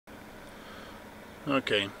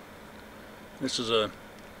Okay, this is a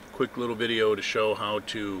quick little video to show how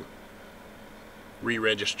to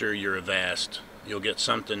re-register your Avast. You'll get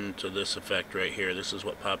something to this effect right here. This is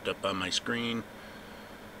what popped up on my screen.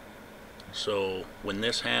 So when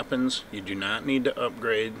this happens, you do not need to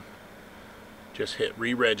upgrade. Just hit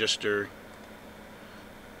re-register,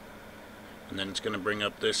 and then it's going to bring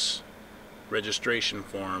up this registration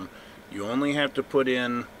form. You only have to put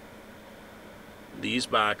in these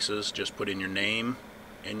boxes. Just put in your name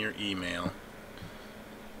and your email.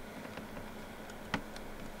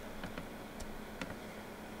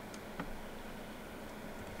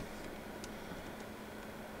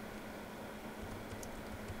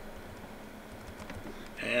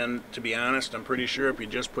 And to be honest, I'm pretty sure if you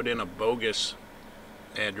just put in a bogus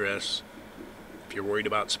address, if you're worried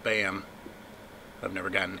about spam, I've never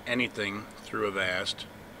gotten anything through Avast,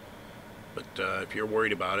 but if you're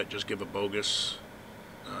worried about it, just give a bogus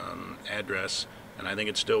address, and I think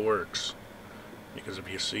it still works. Because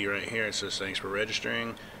if you see right here, it says thanks for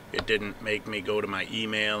registering. It didn't make me go to my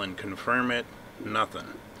email and confirm it, nothing.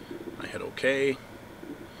 I hit OK,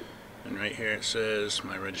 and right here it says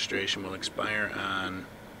my registration will expire on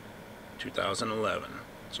 2011.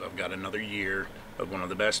 So I've got another year of one of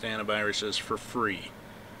the best antiviruses for free.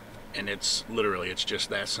 And it's just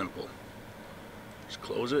that simple. Just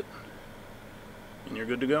close it, and you're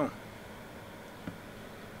good to go.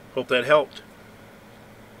 Hope that helped.